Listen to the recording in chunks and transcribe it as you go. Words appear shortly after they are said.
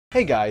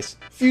Hey guys,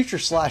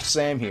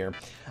 Future/Sam here.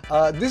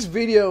 This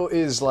video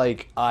is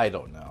like, I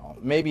don't know,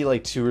 maybe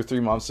like 2 or 3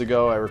 months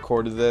ago I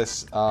recorded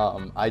this.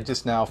 I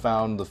just now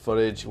found the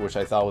footage which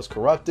I thought was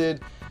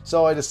corrupted,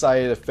 so I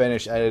decided to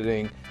finish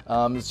editing.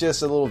 It's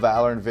just a little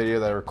Valorant video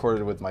that I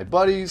recorded with my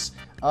buddies.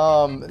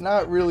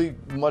 Not really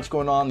much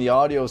going on. The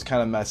audio is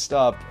kind of messed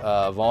up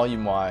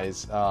volume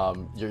wise.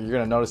 You're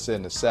gonna notice it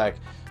in a sec.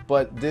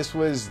 But this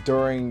was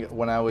during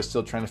when I was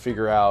still trying to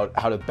figure out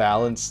how to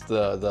balance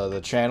the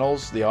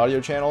channels, the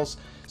audio channels.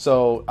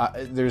 So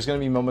there's going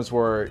to be moments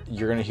where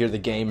you're going to hear the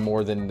game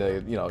more than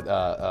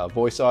the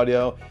voice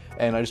audio,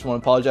 and I just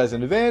want to apologize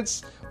in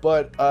advance.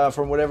 But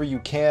from whatever you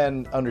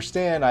can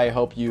understand, I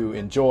hope you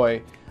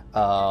enjoy.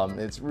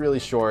 It's really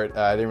short.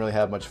 I didn't really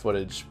have much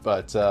footage,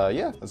 but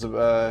yeah,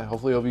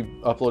 hopefully I'll be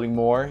uploading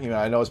more.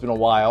 I know it's been a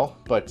while,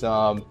 but.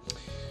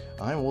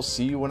 I will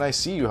see you when I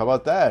see you. How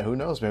about that? Who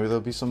knows? Maybe there'll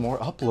be some more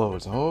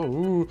uploads.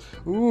 Oh,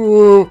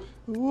 ooh.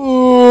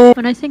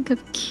 When I think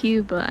of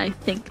Cuba, I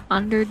think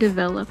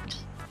underdeveloped.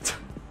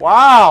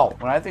 Wow!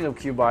 When I think of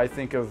Cuba, I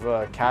think of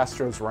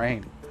Castro's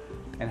reign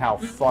and how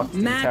fucked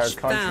the entire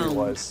country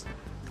was.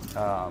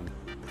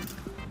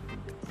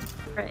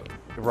 Right.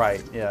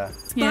 Right, yeah.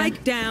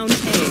 Spike down A.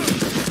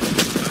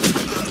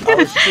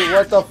 Oh shit,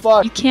 what the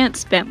fuck? You can't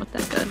spam with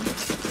that gun.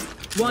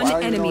 One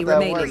enemy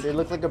remaining. It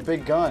looked like a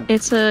big gun.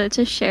 It's a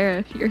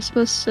sheriff. You're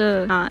supposed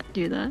to not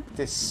do that.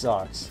 This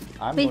sucks.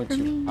 I'm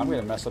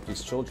gonna mess up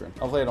these children.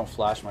 Hopefully I don't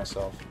flash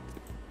myself.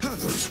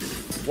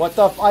 What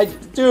the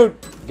dude,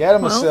 get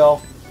him,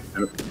 Asil.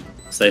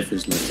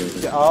 Cypher's left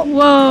over. Oh,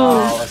 whoa!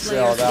 Oh,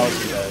 Asil, that was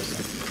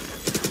embarrassing.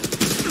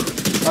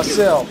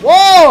 Asil,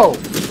 whoa!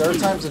 Third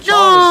time's a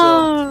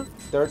charm, Asil.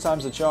 Third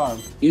time's a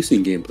charm. You've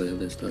seen gameplay of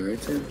this though, right,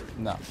 Sam?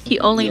 No. He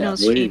only knows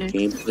Phoenix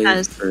gameplay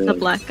as the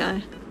black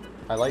guy.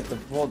 I like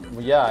well,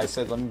 yeah, I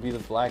said let me be the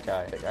black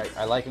guy.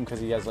 I like him because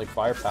he has like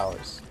fire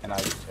powers, and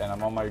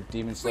I'm on my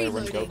Demon Slayer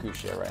and Goku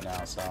shit right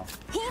now, so.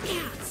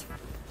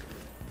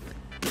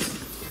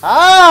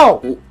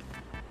 Ow!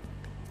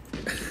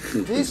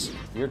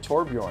 You're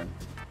Torbjorn.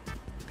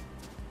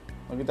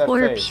 Look at that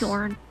face.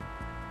 Torbjorn.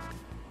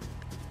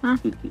 Huh?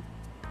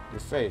 Your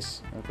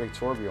face. You look like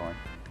Torbjorn.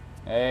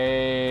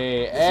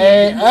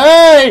 Hey!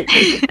 What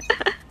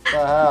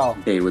the hell?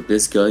 Hey, with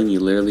this gun, you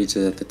literally just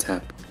have to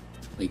tap.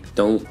 Like,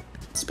 don't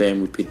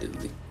spam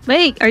repeatedly.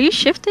 Wait, are you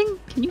shifting?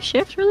 Can you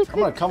shift really quick?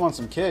 I'm gonna come on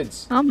some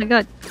kids. Oh my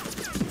god.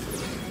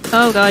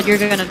 Oh god, you're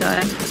gonna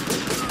die.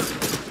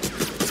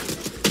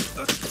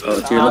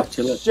 Oh, to your left,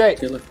 to your left, shit.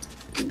 to your left.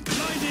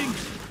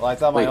 Well, I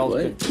thought my ult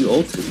what? You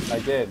ulted. I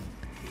did.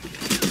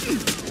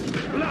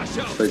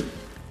 But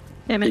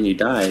Damn it. then you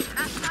died.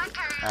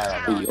 I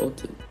don't But know. you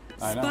ulted.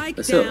 I know. Spike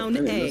That's down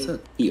it. A. That's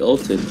it. He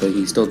ulted, but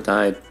he still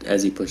died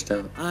as he pushed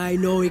out. I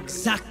know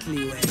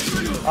exactly where.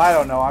 I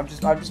don't know. I'm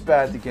just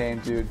bad at the game,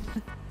 dude.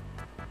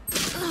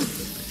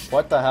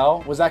 What the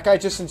hell? Was that guy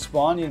just in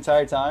spawn the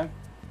entire time?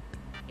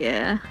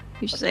 Yeah,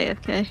 you should say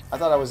AFK. I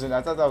thought that was the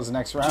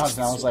next round, and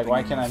I was like,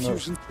 why can't I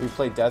move? We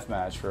played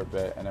deathmatch for a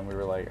bit, and then we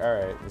were like, all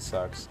right, this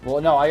sucks. Well,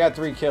 no, I got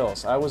 3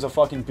 kills. I was a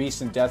fucking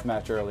beast in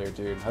deathmatch earlier,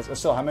 dude.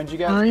 Still, how many did you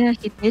get? Oh yeah,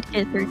 he did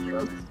get 30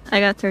 kills. I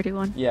got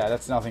 31. Yeah,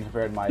 that's nothing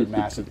compared to my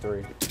massive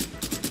 3.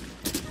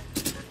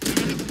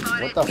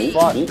 What the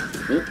fuck?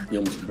 You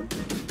almost got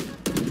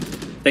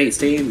him.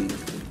 Stay in.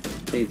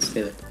 Stay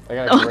there. I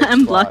got a Oh, great I'm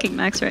spot. blocking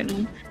Max right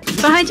now.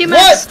 Behind you,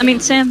 Max! What? I mean,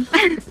 Sam. Why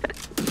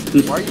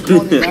are you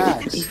calling me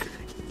Max?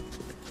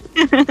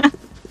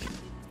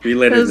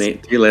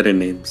 3-letter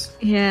names.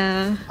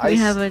 Yeah, we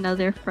have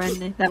another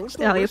friend that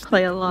we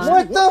play a lot.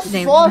 What the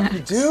named fuck,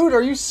 Max. dude?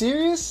 Are you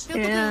serious?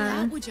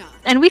 Yeah.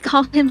 And we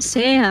call him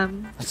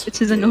Sam,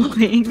 which is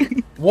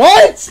annoying.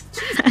 What?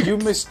 You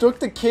mistook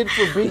the kid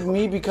for beating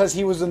me because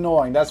he was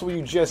annoying. That's what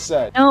you just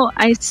said. No,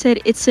 I said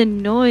it's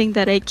annoying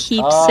that I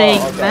keep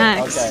saying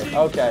Max.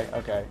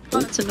 Okay.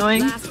 It's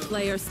annoying. Last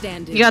player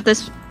standing. You got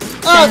this.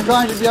 Ah,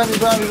 Sam.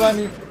 behind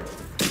me.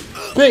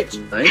 Bitch!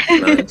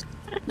 Nice.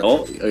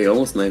 Oh, you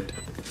almost sniped.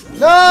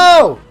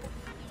 No!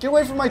 Get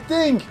away from my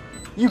thing!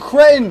 You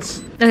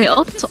cretins! Okay,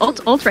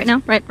 ult right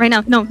now. Right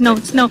now. No, what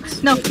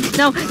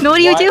are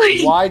you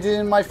doing? Why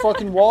didn't my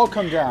fucking wall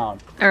come down?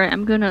 Alright,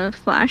 I'm gonna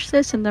flash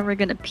this and then we're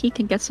gonna peek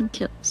and get some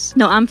kills.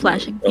 No, I'm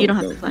flashing. You don't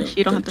have to flash.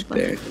 You don't have to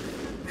flash.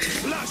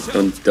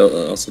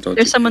 Don't.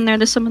 There's someone there.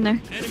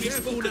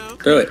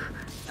 Throw it.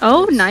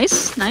 Oh,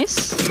 nice.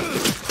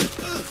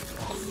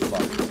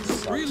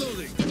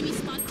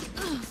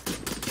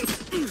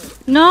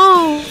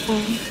 No!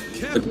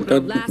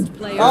 Last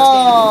player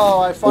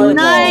Oh, I fired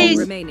Nice.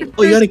 remaining.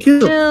 Oh, you got a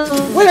kill.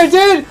 Wait, I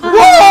did!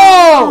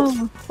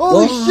 Oh. Whoa!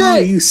 Holy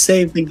shit! You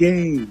saved the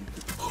game.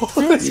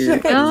 Holy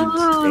shit!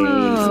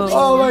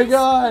 Oh my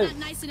god!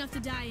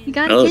 You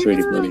got That was a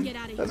pretty kill. funny.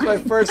 That's my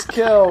first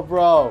kill,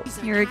 bro.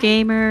 You're a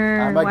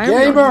gamer. I'm a Why are we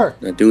going- gamer!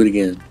 Now do it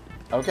again.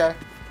 Okay.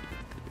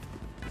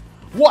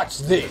 Watch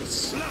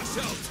this!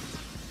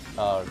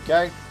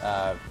 Okay,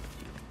 I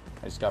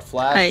just got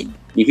flashed.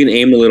 You can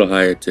aim a little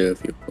higher too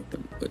if you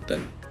put that.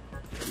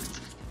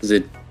 Is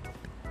it?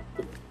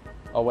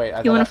 Oh wait, I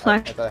You thought wanna I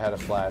flash? thought I had a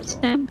flash.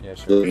 Sam? Yeah,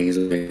 sure. He's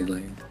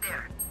like,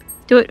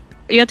 Do it.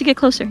 You have to get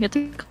closer. You have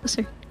to get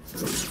closer.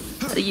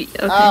 Okay.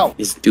 Ow!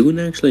 Is Dune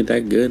actually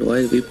that good?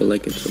 Why do people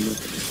like it so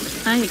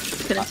much? I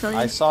couldn't tell you.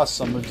 I saw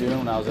some of Dune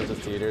when I was at the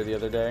theater the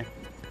other day.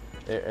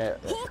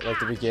 Like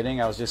the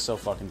beginning, I was just so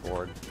fucking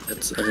bored.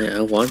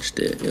 I watched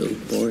it. It was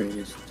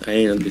boring. I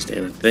didn't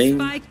understand a thing.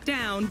 Spike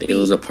down. It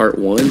was a part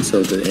 1,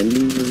 so the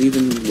ending was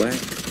even whack.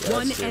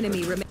 One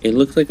enemy remaining. It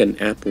looked like an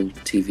Apple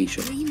TV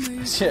show.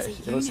 Yeah,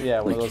 it was,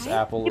 yeah, one of those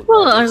Apple.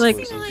 People are like,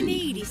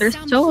 exclusives. they're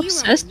so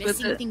obsessed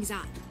with it.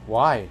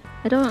 Why?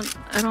 I don't.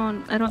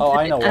 Oh,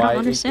 I know why. I don't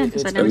understand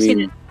because I've never I seen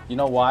mean, it. You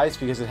know why? It's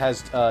because it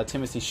has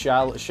Timothy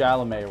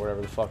Chalamet or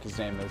whatever the fuck his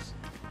name is.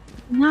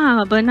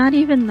 Nah, but not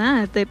even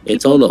that.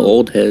 It's all the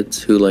old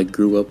heads who like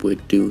grew up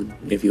with Dune.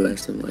 If you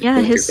ask them, like, Yeah,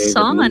 what's your his favorite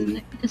son.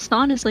 movie? His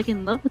son is like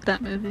in love with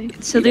that movie.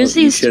 So You there's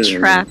know, you these shouldn't have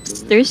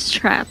traps. known. There's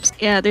traps.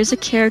 Yeah, there's a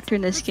character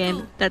in this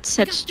game that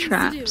sets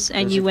traps,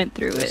 and There's you a- went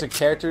through There's a it.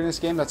 character in this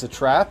game that's a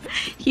trap?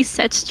 He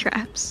sets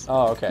traps.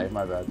 Oh, okay,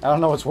 my bad. I don't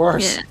know what's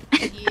worse.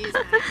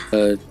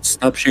 Yeah.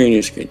 Stop sharing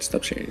your screen.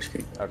 Stop sharing your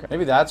screen. Okay,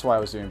 maybe that's why I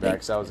was doing bad,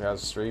 because I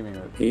was streaming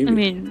it. Maybe. I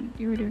mean,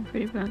 you were doing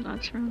pretty bad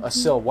last round.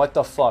 Sil, what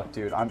the fuck,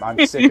 dude?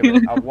 I'm sick of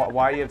it.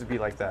 Why do you have to be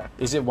like that?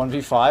 Is it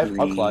 1v5?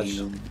 I'll clutch.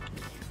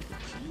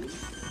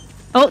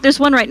 Oh, there's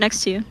one right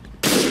next to you.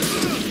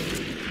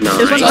 Nice.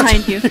 There's one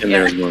behind you. And Yeah.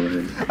 there's one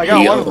behind. I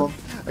got Yo. one of them.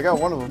 I got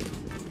one of them.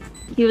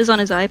 He was on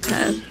his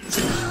iPad.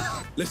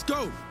 Let's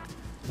go.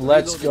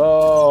 Let's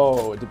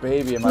go, the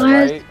baby. Am I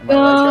Let's right? Am I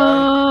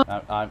right,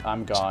 go. guy?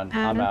 I'm gone.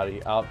 I'm out of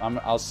here.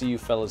 I'll see you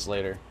fellas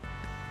later.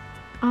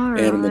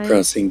 Alright. Animal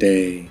Crossing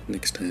Day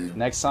next time.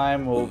 Next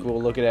time we'll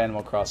look at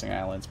Animal Crossing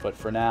Islands. But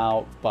for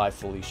now, bye,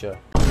 Felicia.